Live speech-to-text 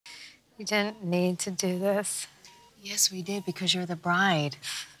You didn't need to do this. Yes, we did, because you're the bride.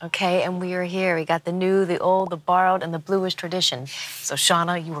 Okay, and we are here. We got the new, the old, the borrowed, and the bluish tradition. So,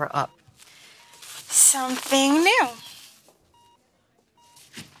 Shauna, you were up. Something new.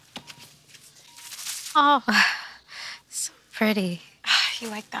 Oh, so pretty. You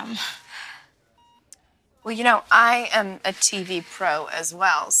like them? Well, you know, I am a TV pro as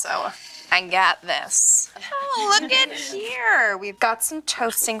well, so I got this. Oh, look at here. We've got some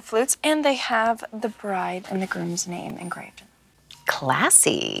toasting flutes, and they have the bride and the groom's name engraved.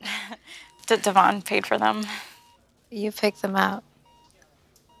 Classy. Devon paid for them. You picked them out.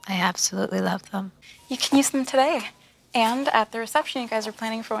 I absolutely love them. You can use them today. And at the reception you guys are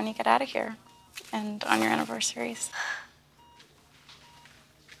planning for when you get out of here. And on your anniversaries.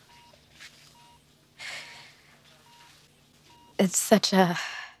 It's such a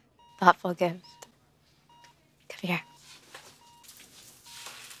thoughtful gift. Come here.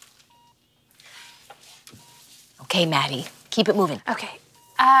 Okay, Maddie, keep it moving. Okay.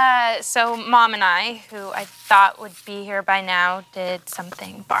 So Mom and I, who I thought would be here by now, did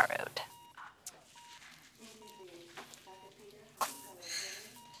something borrowed.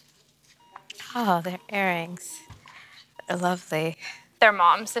 Oh, they're earrings. They're lovely. They're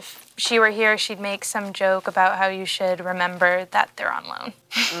Mom's. If she were here, she'd make some joke about how you should remember that they're on loan.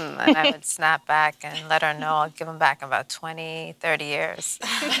 And I would snap back and let her know I'll give them back in about 20, 30 years.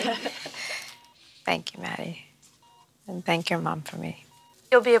 Thank you, Maddie. And thank your mom for me.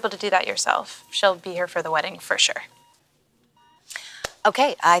 You'll be able to do that yourself. She'll be here for the wedding for sure.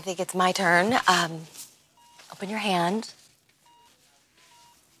 Okay, I think it's my turn. Open your hand.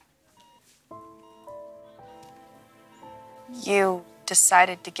 You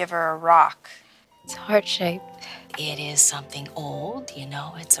decided to give her a rock. It's heart-shaped. It is something old, you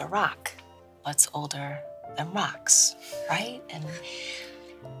know, it's a rock. What's older than rocks, right? And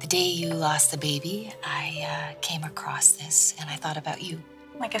the day you lost the baby, I came across this and I thought about you.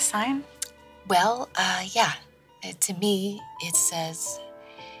 Like a sign? Well, yeah. To me, it says,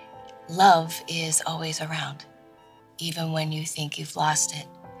 love is always around. Even when you think you've lost it,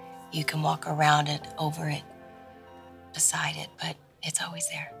 you can walk around it, over it, beside it, but it's always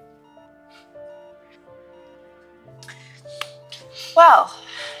there. Well,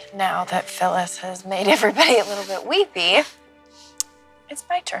 now that Phyllis has made everybody a little bit weepy, it's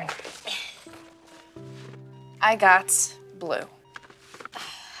my turn. I got blue.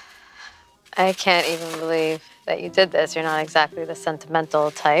 I can't even believe that you did this. You're not exactly the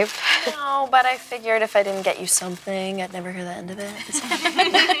sentimental type. No, but I figured if I didn't get you something, I'd never hear the end of it.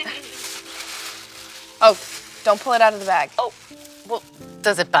 Oh, don't pull it out of the bag. Oh, well,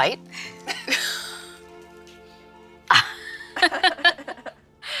 does it bite?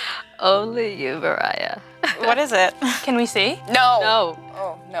 Only you, Mariah. What is it? Can we see? No. No.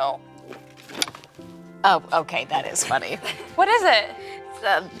 Oh, no. Oh, okay, that is funny. What is it?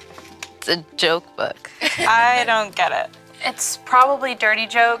 It's a joke book. I don't get it. It's probably dirty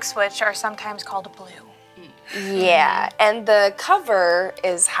jokes, which are sometimes called blue. Yeah, and the cover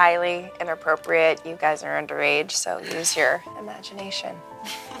is highly inappropriate. You guys are underage, so use your imagination.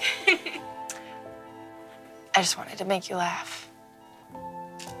 I just wanted to make you laugh.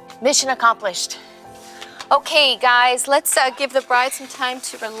 Mission accomplished. Okay, guys, let's give the bride some time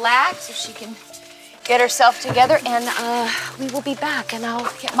to relax so she can get herself together, and we will be back, and I'll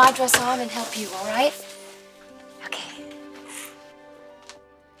get my dress on and help you, all right? Okay.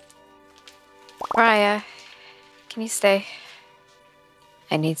 Mariah, can you stay?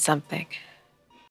 I need something.